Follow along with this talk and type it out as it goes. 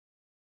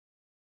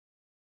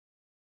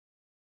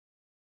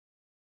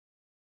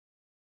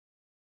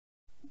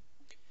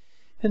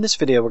In this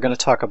video, we're going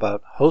to talk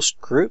about host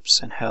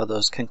groups and how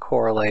those can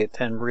correlate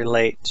and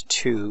relate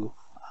to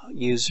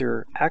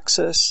user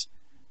access,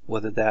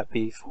 whether that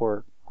be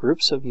for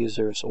groups of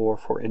users or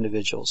for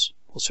individuals.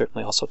 We'll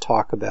certainly also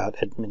talk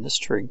about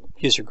administering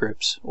user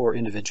groups or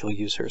individual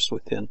users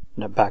within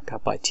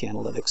NetBackup IT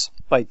Analytics.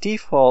 By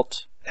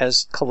default,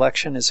 as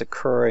collection is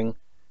occurring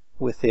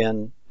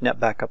within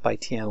NetBackup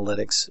IT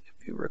Analytics,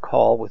 if you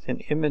recall, within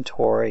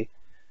inventory,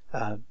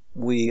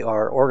 we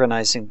are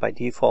organizing by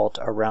default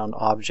around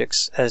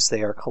objects as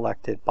they are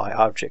collected by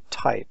object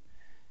type.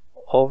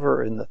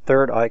 Over in the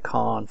third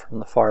icon from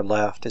the far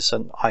left is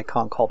an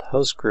icon called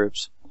host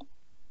groups.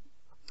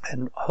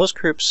 And host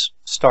groups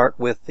start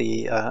with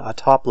the a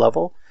top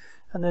level,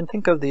 and then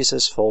think of these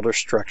as folder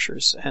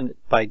structures. And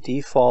by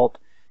default,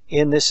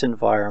 in this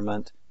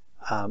environment,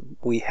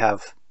 we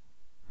have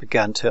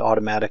begun to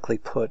automatically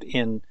put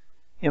in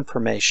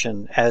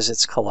information as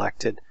it's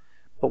collected.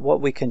 But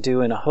what we can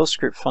do in a host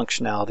group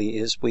functionality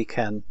is we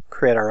can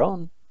create our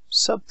own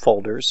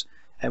subfolders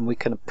and we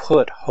can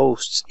put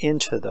hosts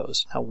into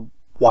those. Now,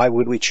 why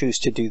would we choose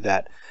to do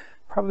that?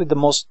 Probably the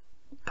most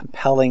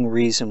compelling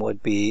reason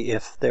would be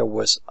if there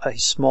was a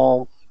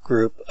small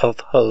group of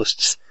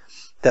hosts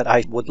that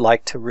I would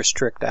like to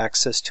restrict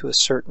access to a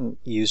certain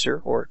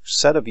user or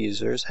set of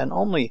users, and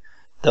only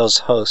those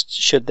hosts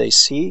should they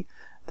see,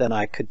 then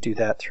I could do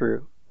that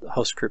through the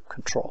host group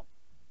control.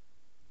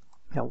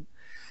 Now,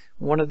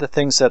 one of the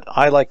things that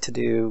I like to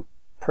do,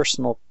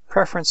 personal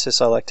preference,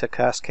 is I like to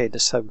cascade the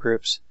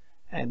subgroups,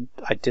 and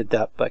I did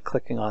that by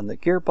clicking on the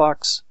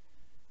gearbox,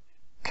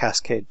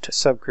 cascade to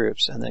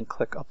subgroups, and then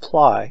click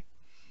apply.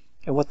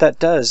 And what that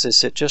does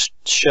is it just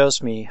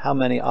shows me how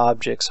many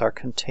objects are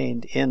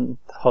contained in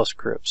the host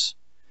groups.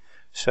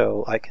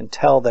 So I can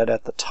tell that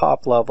at the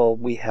top level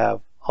we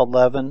have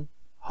 11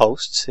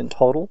 hosts in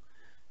total,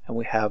 and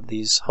we have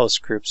these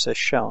host groups as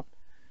shown.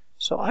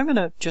 So I'm going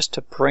to, just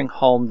to bring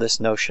home this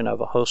notion of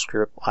a host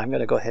group, I'm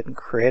going to go ahead and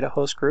create a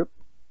host group,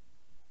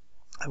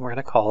 and we're going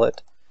to call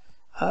it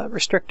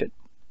restricted.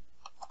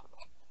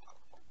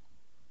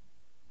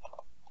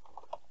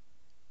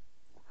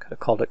 Could have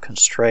called it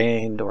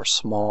constrained or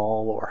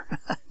small, or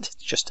it's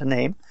just a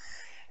name.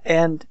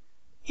 And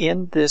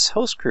in this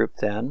host group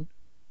then,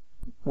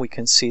 we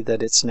can see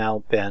that it's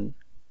now been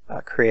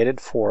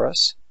created for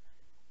us.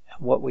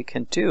 And what we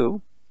can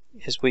do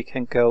is we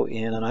can go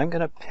in, and I'm going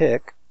to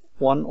pick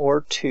one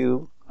or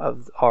two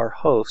of our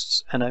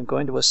hosts, and I'm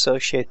going to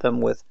associate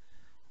them with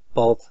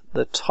both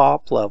the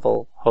top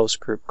level host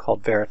group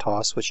called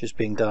Veritas, which is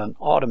being done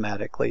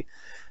automatically,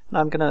 and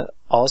I'm going to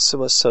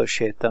also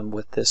associate them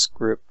with this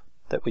group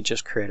that we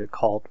just created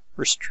called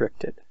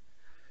restricted.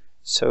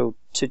 So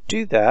to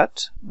do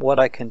that, what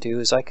I can do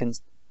is I can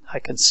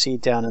see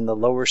down in the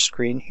lower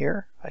screen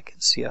here, I can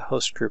see a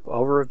host group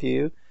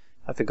overview.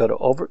 If I go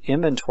to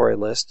inventory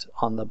list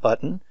on the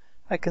button,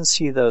 I can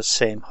see those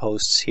same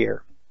hosts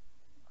here.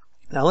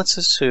 Now let's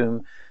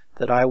assume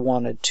that I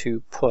wanted to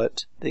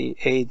put the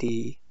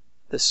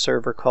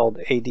server called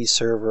AD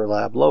Server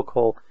Lab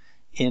Local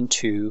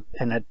into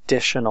an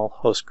additional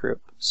host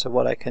group. So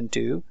what I can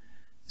do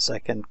is I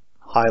can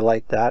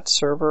highlight that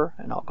server,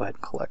 and I'll go ahead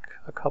and click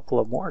a couple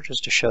of more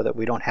just to show that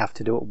we don't have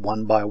to do it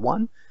one by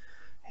one.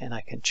 And I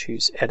can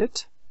choose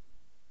Edit.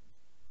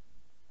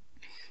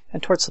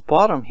 And towards the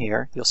bottom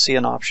here, you'll see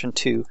an option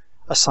to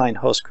assign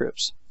host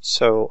groups.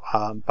 So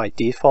by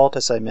default,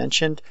 as I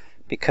mentioned,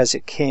 because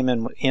it came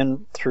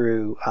in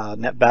through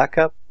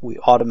NetBackup, we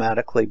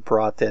automatically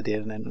brought that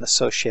in and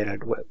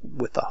associated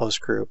with the host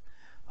group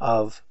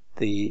of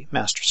the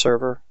master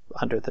server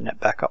under the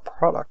NetBackup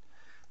product.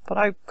 But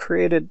I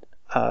created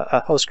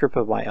a host group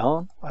of my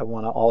own. I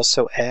want to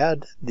also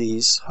add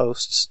these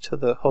hosts to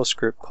the host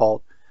group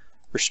called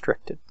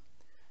restricted.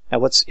 Now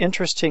what's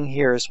interesting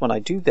here is when I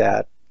do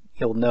that,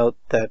 you'll note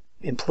that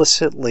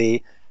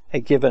implicitly a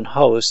given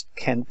host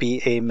can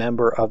be a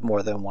member of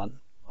more than one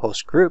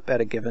host group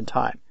at a given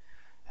time.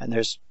 And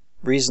there's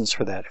reasons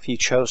for that. If you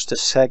chose to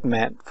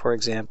segment, for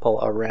example,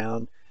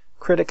 around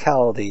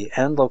criticality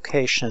and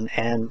location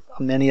and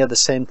many of the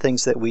same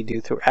things that we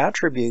do through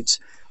attributes,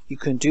 you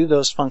can do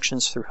those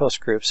functions through host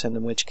groups, and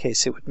in which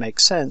case it would make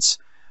sense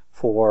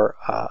for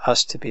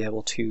us to be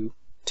able to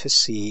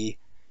see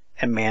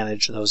and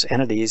manage those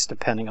entities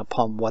depending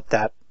upon what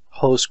that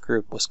host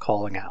group was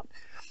calling out.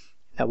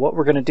 Now what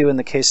we're going to do in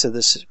the case of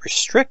this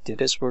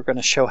restricted is we're going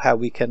to show how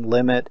we can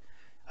limit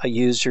a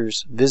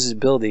user's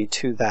visibility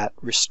to that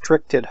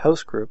restricted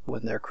host group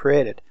when they're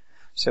created.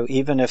 So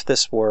even if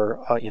this were,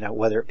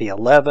 whether it be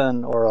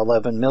 11 or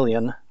 11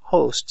 million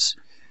hosts,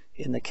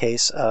 in the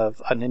case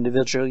of an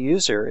individual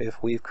user,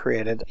 if we've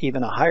created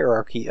even a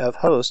hierarchy of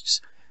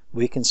hosts,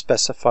 we can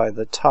specify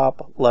the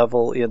top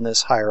level in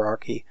this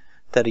hierarchy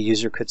that a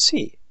user could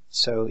see.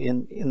 So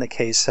in the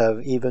case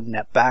of even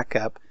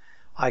NetBackup,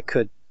 I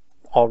could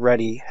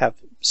already have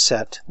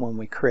set, when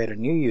we create a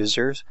new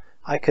user,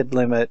 I could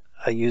limit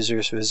a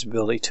user's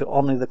visibility to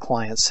only the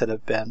clients that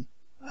have been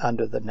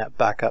under the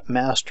NetBackup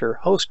master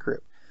host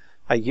group.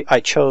 I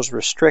chose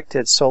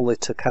restricted solely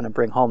to kind of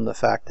bring home the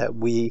fact that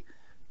we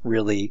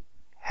really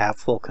have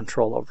full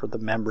control over the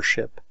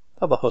membership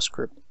of a host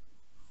group.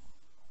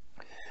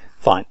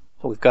 Fine.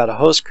 So we've got a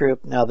host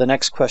group. Now the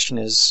next question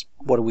is,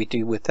 what do we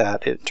do with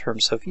that in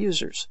terms of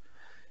users?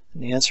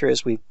 And the answer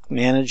is we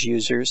manage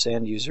users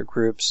and user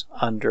groups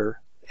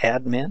under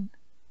admin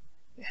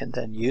and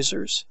then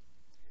users.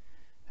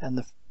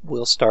 And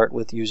we'll start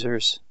with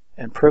users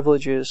and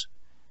privileges,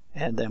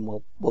 and then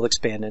we'll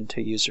expand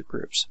into user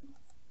groups.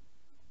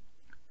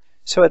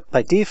 So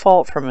by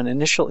default, from an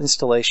initial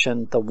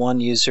installation, the one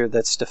user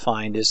that's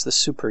defined is the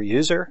super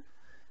user.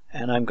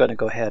 And I'm going to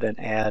go ahead and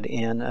add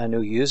in a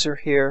new user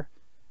here.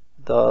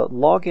 The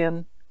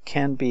login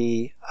can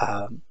be,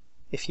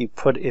 if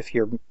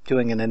you're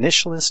doing an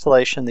initial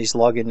installation, these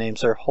login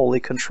names are wholly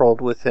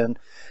controlled within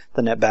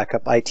the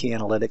NetBackup IT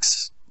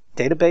Analytics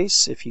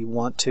database. If you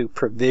want to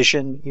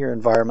provision your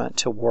environment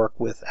to work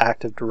with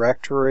Active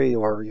Directory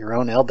or your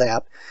own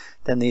LDAP,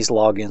 then these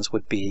logins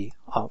would be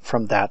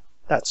from that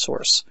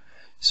source.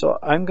 So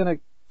I'm going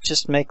to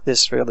just make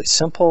this really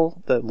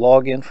simple. The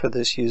login for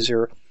this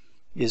user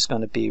is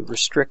going to be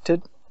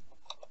restricted,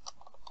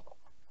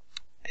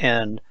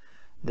 and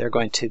they're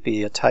going to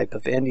be a type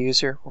of end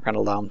user. We're going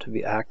to allow them to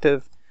be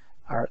active.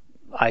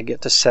 I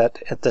get to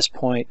set at this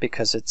point,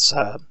 because it's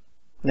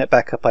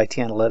NetBackup IT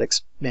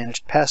Analytics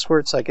managed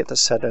passwords, I get to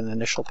set an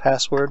initial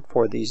password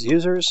for these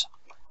users,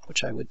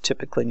 which I would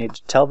typically need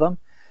to tell them.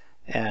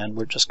 And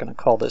we're just going to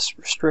call this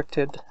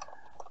restricted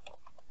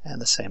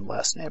and the same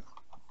last name.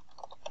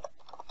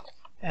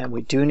 And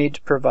we do need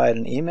to provide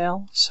an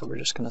email, so we're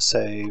just going to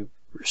say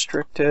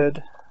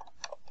restricted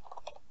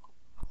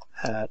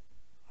at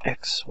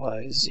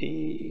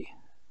xyz.com.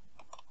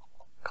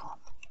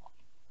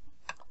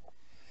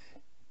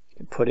 You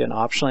can put in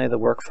optionally the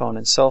work phone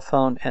and cell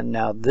phone, and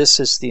now this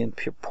is the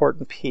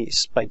important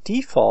piece. By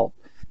default,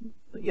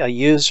 a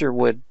user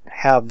would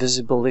have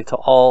visibility to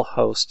all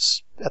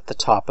hosts at the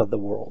top of the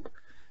world.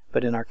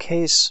 But in our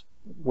case,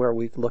 where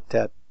we've looked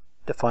at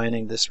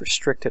defining this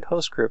restricted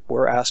host group,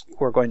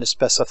 we're going to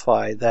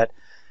specify that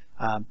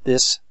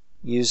this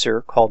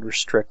user called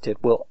restricted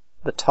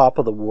the top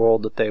of the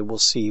world that they will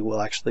see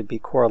will actually be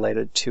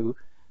correlated to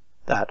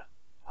that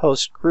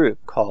host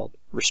group called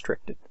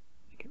restricted.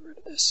 Get rid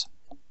of this.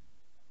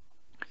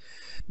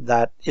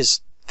 That is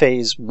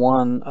phase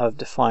one of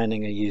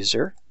defining a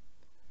user.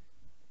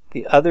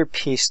 The other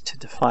piece to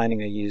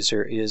defining a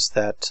user is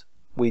that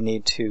we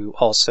need to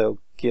also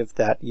give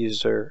that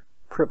user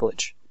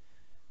privilege.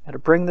 Now, to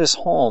bring this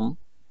home,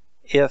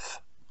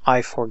 if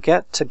I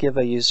forget to give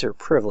a user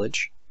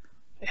privilege,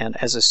 and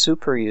as a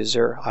super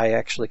user, I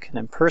actually can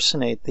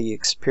impersonate the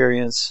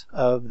experience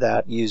of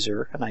that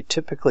user, and I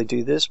typically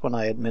do this when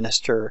I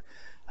administer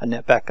a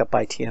NetBackup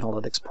IT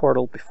Analytics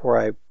portal.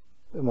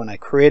 When I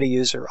create a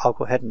user, I'll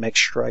go ahead and make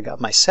sure I got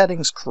my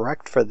settings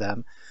correct for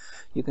them.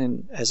 You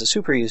can, as a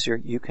super user,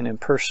 you can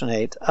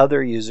impersonate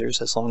other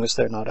users as long as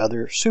they're not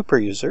other super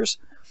users.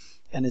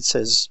 And it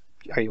says,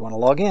 "Are you want to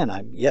log in?"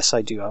 Yes,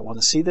 I do. I want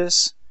to see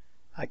this.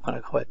 I'm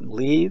going to go ahead and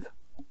leave.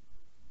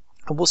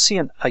 And we'll see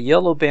a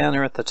yellow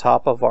banner at the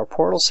top of our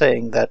portal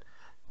saying that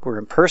we're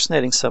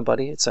impersonating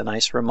somebody. It's a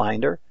nice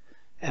reminder.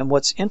 And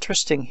what's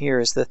interesting here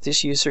is that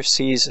this user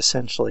sees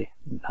essentially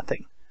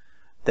nothing.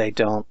 They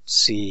don't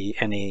see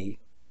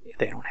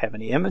they don't have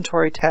any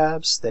inventory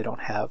tabs.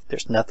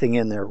 There's nothing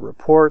in their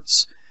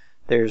reports.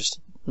 There's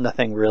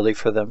nothing really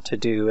for them to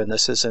do. And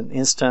this is an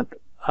instant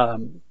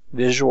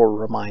visual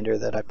reminder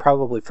that I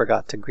probably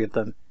forgot to give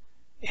them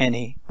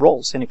any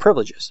roles, any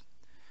privileges.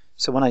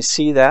 So when I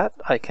see that,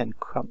 I can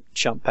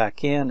jump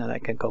back in, and I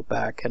can go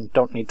back and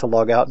don't need to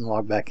log out and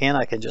log back in.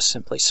 I can just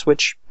simply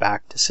switch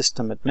back to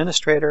System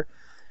Administrator.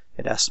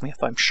 It asks me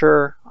if I'm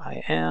sure.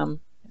 I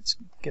am. It's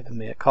giving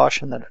me a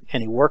caution that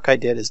any work I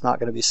did is not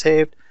going to be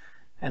saved,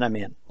 and I'm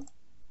in.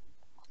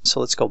 So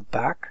let's go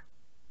back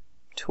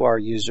to our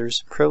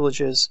users'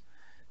 privileges,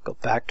 go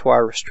back to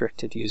our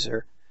restricted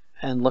user,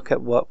 and look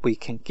at what we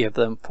can give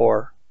them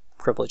for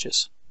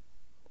privileges.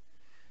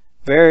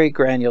 Very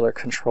granular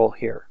control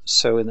here.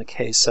 So in the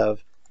case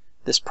of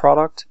this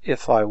product,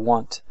 if I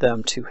want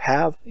them to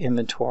have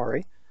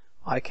inventory,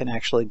 I can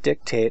actually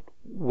dictate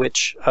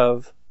which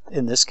of,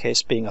 in this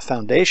case being a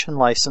foundation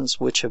license,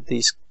 which of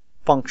these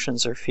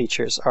functions or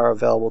features are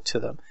available to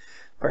them.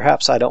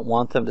 Perhaps I don't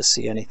want them to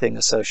see anything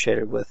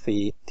associated with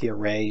the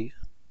array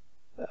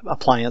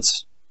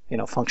appliance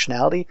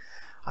functionality.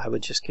 I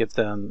would just give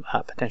them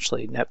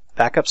potentially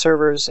NetBackup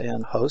servers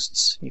and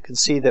hosts. You can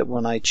see that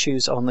when I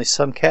choose only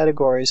some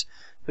categories,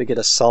 we get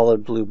a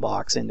solid blue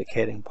box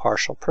indicating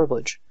partial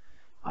privilege.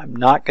 I'm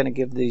not going to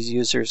give these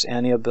users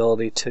any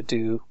ability to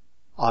do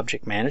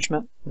object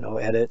management, no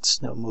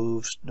edits, no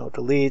moves, no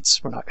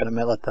deletes. We're not going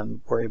to let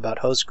them worry about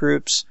host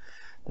groups.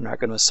 They're not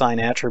going to assign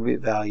attribute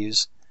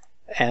values.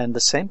 And the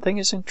same thing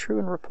is true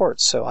in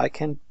reports. So I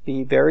can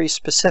be very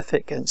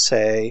specific and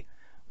say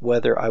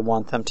whether I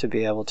want them to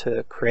be able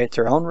to create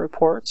their own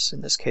reports.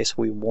 In this case,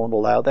 we won't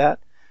allow that.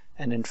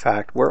 And in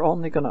fact, we're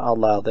only going to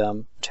allow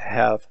them to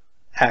have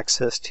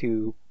access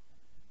to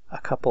a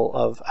couple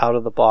of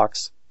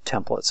out-of-the-box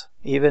templates.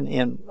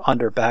 Even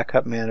under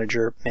Backup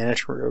Manager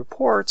management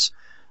reports,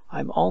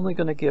 I'm only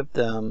going to give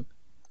them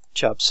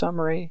job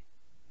summary,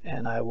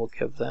 and I will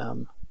give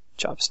them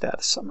job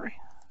status summary,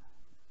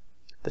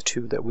 the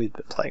two that we've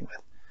been playing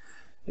with.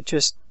 It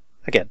just,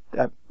 again,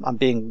 I'm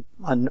being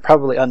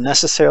probably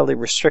unnecessarily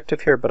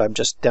restrictive here, but I'm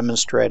just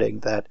demonstrating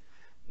that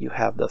you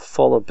have the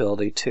full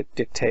ability to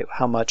dictate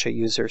how much a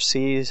user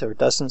sees or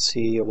doesn't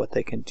see, or what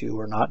they can do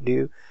or not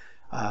do.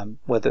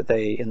 Whether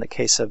they, in the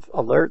case of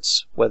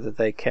alerts, whether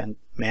they can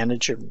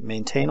manage or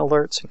maintain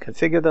alerts and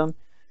configure them.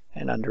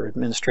 And under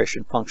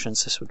administration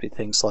functions, this would be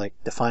things like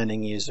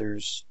defining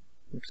users,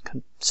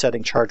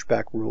 setting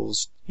chargeback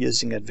rules,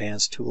 using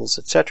advanced tools,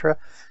 etc.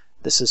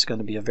 This is going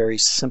to be a very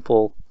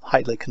simple,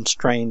 highly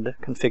constrained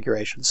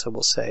configuration. So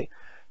we'll say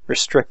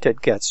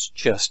restricted gets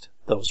just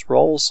those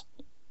roles.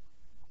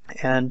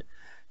 And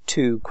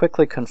to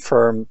quickly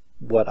confirm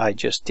what I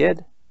just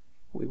did,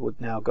 we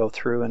would now go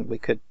through and we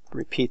could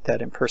repeat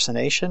that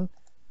impersonation.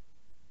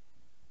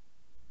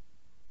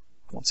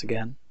 Once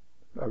again,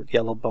 a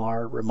yellow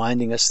bar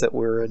reminding us that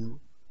we're in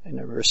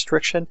a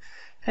restriction.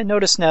 And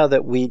notice now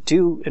that we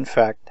do, in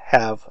fact,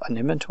 have an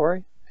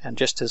inventory. And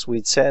just as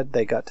we'd said,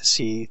 they got to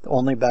see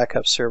only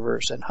backup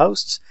servers and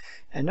hosts.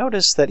 And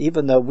notice that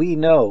even though we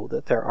know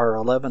that there are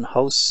 11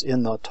 hosts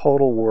in the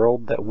total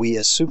world that we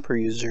as super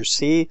users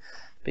see,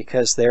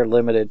 because they're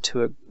limited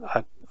to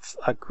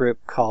a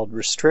group called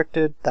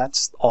restricted,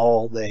 that's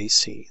all they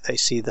see. They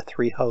see the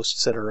 3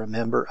 hosts that are a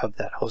member of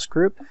that host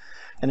group.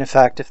 And in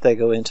fact, if they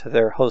go into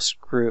their host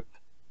group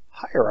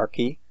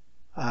hierarchy,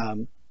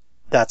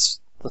 that's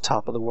the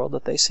top of the world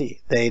that they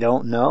see. They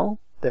don't know,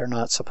 they're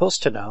not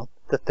supposed to know,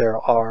 that there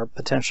are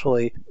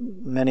potentially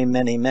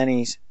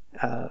many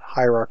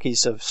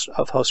hierarchies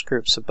of host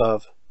groups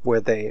above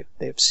where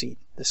they've seen.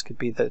 This could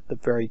be the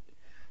very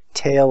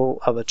tail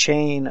of a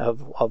chain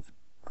of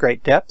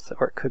great depth,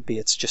 or it could be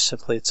it's just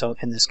simply its own,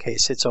 in this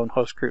case, its own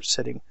host group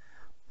sitting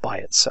by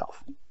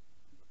itself.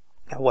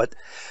 Now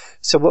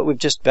so what we've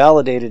just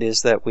validated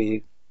is that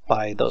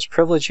by those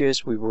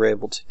privileges, we were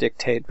able to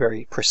dictate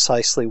very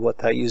precisely what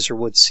that user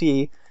would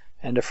see.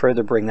 And to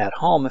further bring that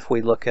home, if we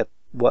look at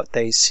what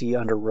they see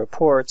under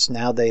reports,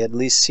 now they at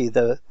least see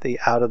the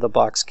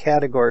out-of-the-box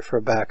category for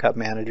a backup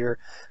manager.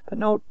 But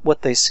note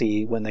what they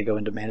see when they go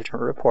into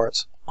management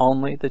reports,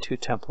 only the 2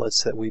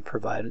 templates that we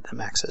provided them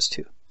access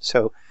to.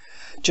 So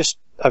just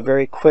a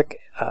very quick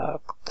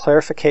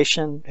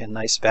clarification and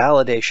nice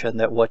validation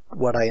that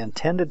what I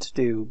intended to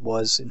do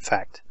was in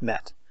fact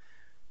met.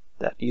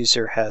 That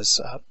user has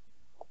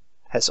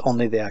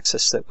only the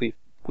access that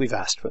we've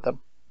asked for them.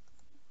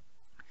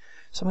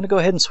 So I'm going to go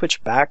ahead and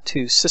switch back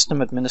to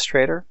System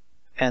Administrator,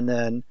 and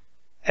then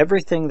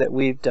everything that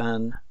we've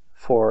done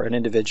for an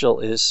individual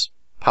is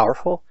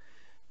powerful,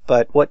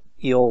 but what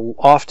you'll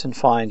often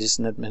find as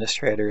an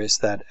administrator is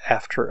that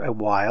after a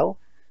while,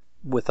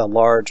 with a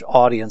large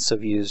audience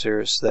of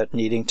users, that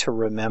needing to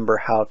remember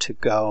how to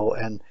go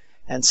and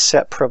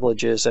set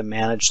privileges and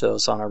manage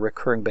those on a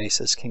recurring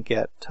basis can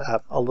get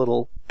a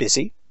little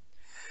busy.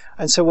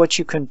 And so what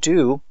you can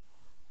do,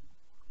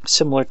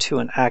 similar to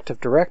an Active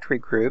Directory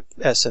group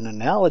as an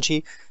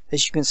analogy,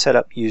 is you can set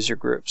up user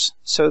groups.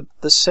 So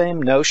the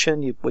same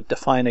notion, you would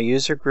define a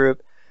user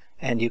group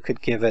and you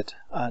could give it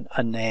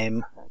a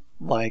name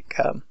like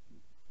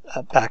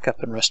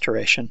backup and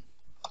restoration.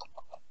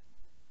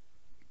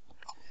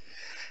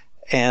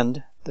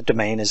 And the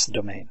domain is the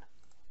domain.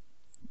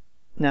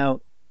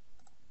 Now,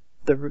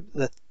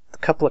 the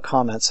couple of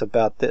comments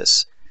about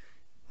this,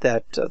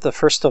 that the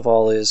first of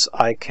all is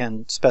I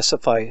can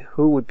specify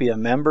who would be a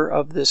member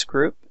of this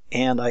group,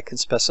 and I can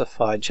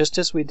specify, just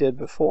as we did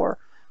before,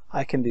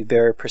 I can be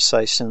very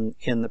precise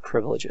in the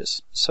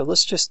privileges. So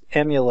let's just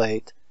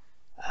emulate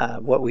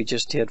what we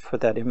just did for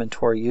that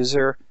inventory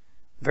user,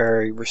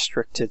 very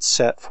restricted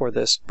set for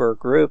this BER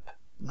group,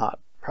 not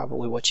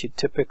probably what you'd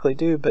typically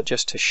do, but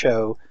just to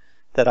show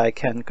that I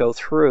can go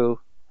through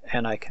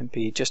and I can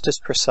be just as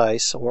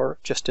precise or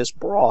just as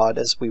broad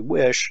as we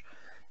wish.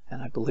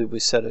 And I believe we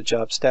set a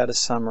job status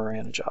summary,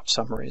 and a job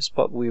summary is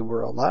what we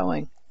were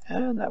allowing,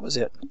 and that was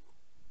it.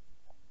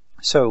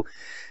 So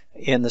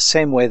in the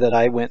same way that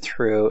I went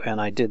through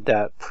and I did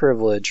that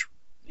privilege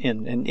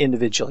in an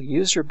individual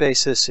user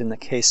basis, in the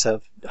case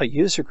of a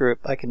user group,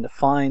 I can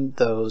define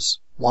those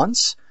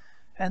once,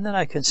 and then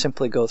I can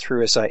simply go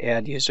through as I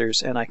add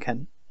users and I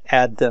can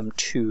add them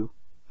to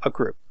a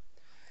group.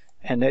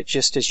 And it,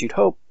 just as you'd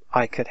hope,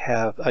 I could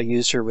have a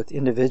user with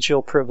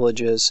individual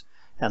privileges,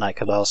 and they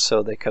could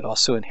also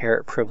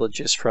inherit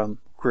privileges from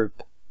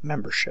group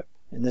membership.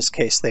 In this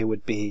case, they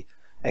would be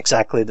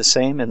exactly the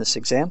same in this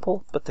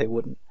example, but they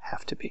wouldn't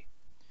have to be.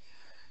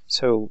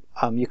 So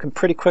you can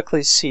pretty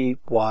quickly see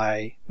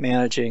why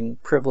managing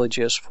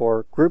privileges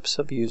for groups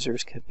of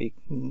users can be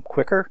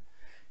quicker.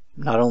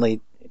 Not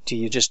only do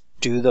you just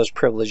do those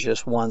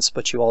privileges once,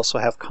 but you also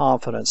have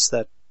confidence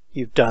that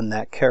you've done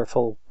that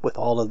careful with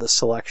all of the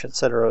selections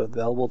that are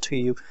available to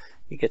you.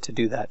 You get to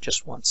do that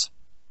just once.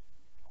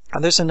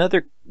 And there's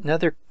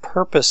another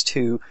purpose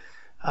to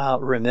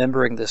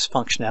remembering this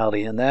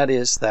functionality, and that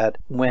is that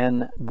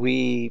when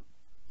we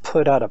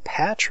put out a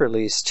patch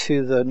release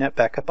to the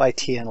NetBackup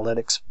IT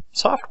Analytics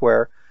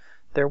software,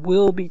 there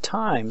will be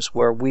times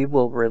where we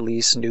will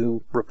release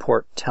new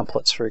report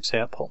templates, for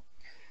example,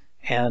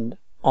 and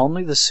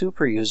only the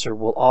super user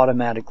will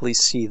automatically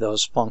see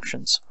those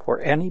functions. For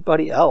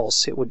anybody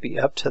else, it would be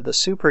up to the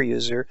super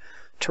user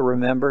to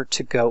remember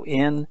to go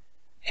in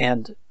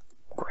and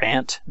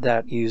grant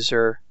that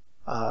user,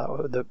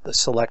 the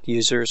select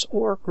users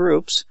or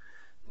groups,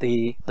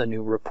 the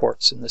new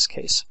reports in this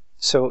case.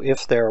 So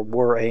if there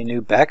were a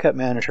new backup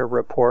manager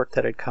report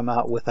that had come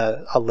out with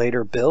a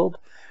later build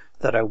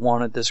that I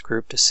wanted this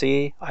group to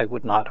see, I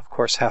would not, of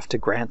course, have to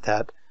grant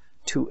that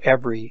to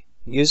every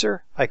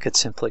user. I could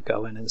simply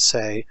go in and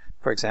say,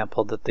 for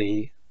example, that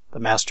the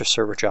master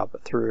server job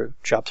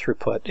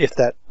throughput, if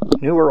that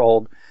new or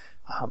old,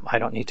 I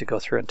don't need to go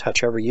through and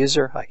touch every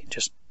user. I can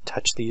just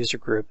touch the user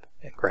group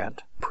and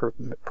grant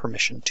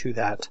permission to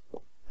that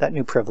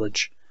new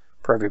privilege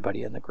for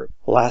everybody in the group.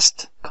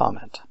 Last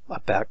comment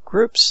about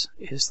groups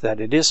is that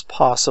it is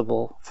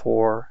possible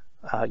for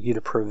you to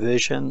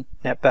provision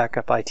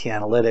NetBackup IT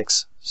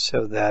Analytics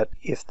so that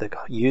if the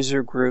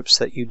user groups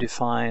that you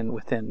define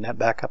within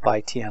NetBackup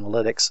IT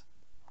Analytics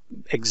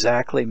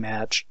exactly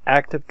match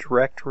Active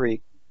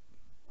Directory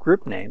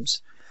group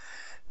names,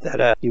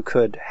 that you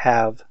could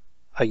have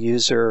a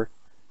user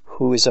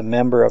who is a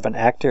member of an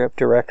Active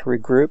Directory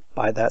group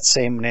by that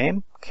same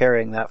name,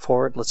 carrying that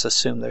forward. Let's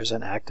assume there's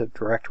an Active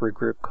Directory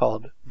group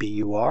called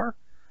BUR.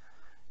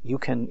 You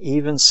can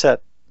even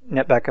set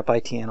NetBackup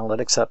IT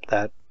Analytics up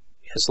that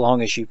as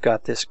long as you've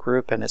got this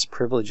group and its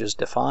privileges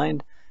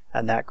defined,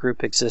 and that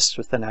group exists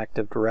within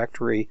Active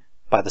Directory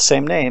by the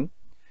same name,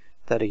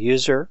 that a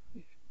user,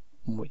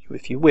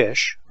 if you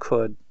wish,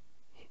 could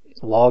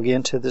log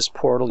into this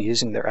portal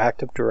using their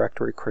Active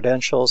Directory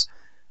credentials,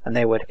 and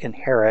they would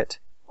inherit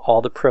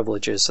all the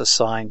privileges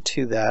assigned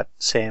to that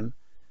same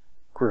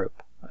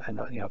group. And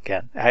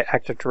again,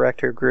 Active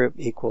Directory group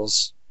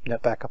equals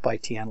NetBackup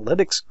IT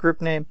Analytics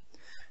group name.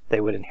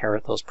 They would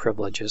inherit those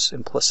privileges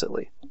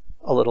implicitly.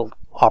 A little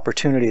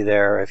opportunity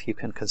there if you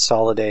can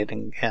consolidate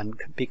and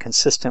be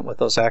consistent with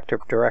those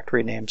Active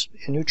Directory names,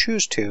 and you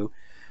choose to,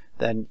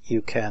 then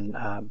you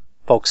can,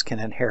 folks can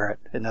inherit.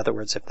 In other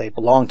words, if they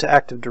belong to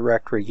Active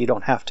Directory, you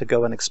don't have to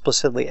go and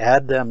explicitly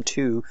add them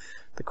to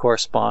the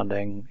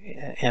corresponding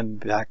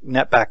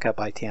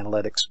NetBackup IT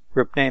Analytics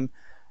group name.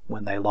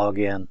 When they log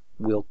in,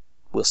 we'll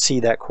see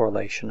that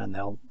correlation and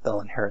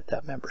they'll inherit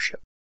that membership.